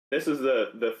This is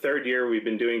the third year we've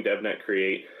been doing DevNet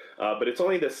Create, but it's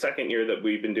only the second year that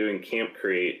we've been doing Camp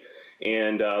Create.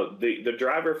 And the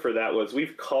driver for that was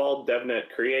we've called DevNet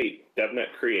Create,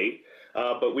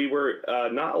 but we were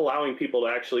not allowing people to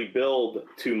actually build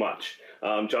too much.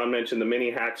 John mentioned the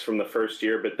mini hacks from the first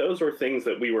year, but those were things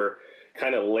that we were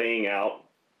kind of laying out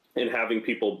and having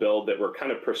people build that were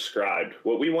kind of prescribed.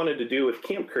 What we wanted to do with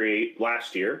Camp Create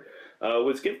last year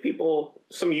was give people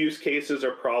some use cases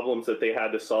or problems that they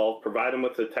had to solve, provide them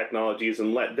with the technologies,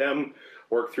 and let them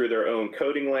work through their own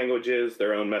coding languages,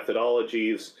 their own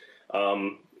methodologies,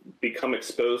 become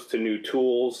exposed to new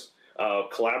tools,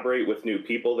 collaborate with new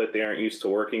people that they aren't used to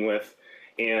working with.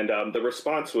 And the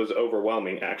response was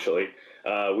overwhelming, actually.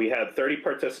 We had 30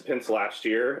 participants last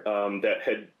year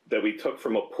that we took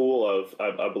from a pool of,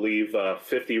 I believe,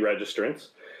 50 registrants.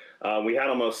 We had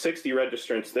almost 60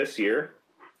 registrants this year.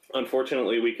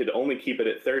 Unfortunately, we could only keep it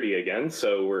at 30 again,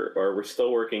 so we're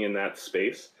still working in that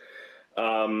space.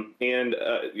 Again,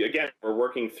 we're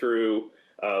working through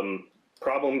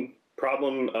problem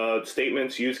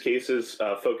statements, use cases,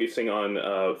 focusing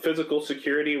on physical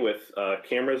security with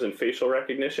cameras and facial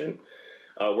recognition.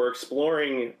 We're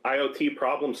exploring IoT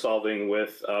problem solving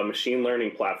with machine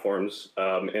learning platforms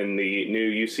in the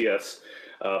new UCS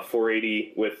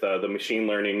 480 with the machine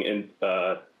learning and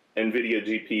NVIDIA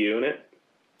GPU in it.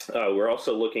 We're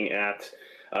also looking at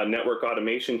network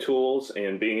automation tools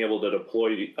and being able to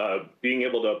deploy, being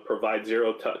able to provide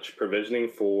zero-touch provisioning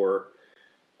for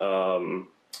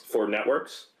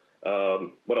networks.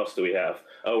 What else do we have?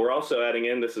 We're also adding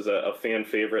in, this is a fan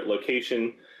favorite,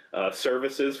 location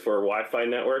services for Wi-Fi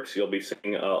networks. You'll be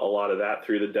seeing a lot of that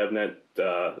through the DevNet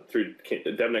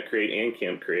Create and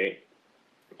Camp Create.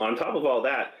 On top of all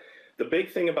that, the big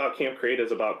thing about Camp Create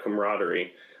is about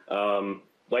camaraderie.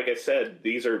 Like I said,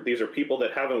 these are people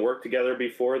that haven't worked together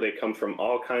before. They come from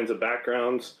all kinds of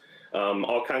backgrounds,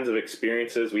 all kinds of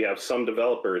experiences. We have some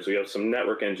developers, we have some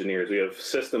network engineers, we have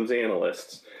systems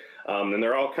analysts, and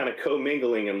they're all kind of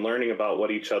co-mingling and learning about what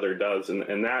each other does,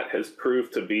 and that has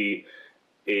proved to be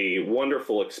a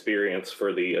wonderful experience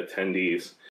for the attendees.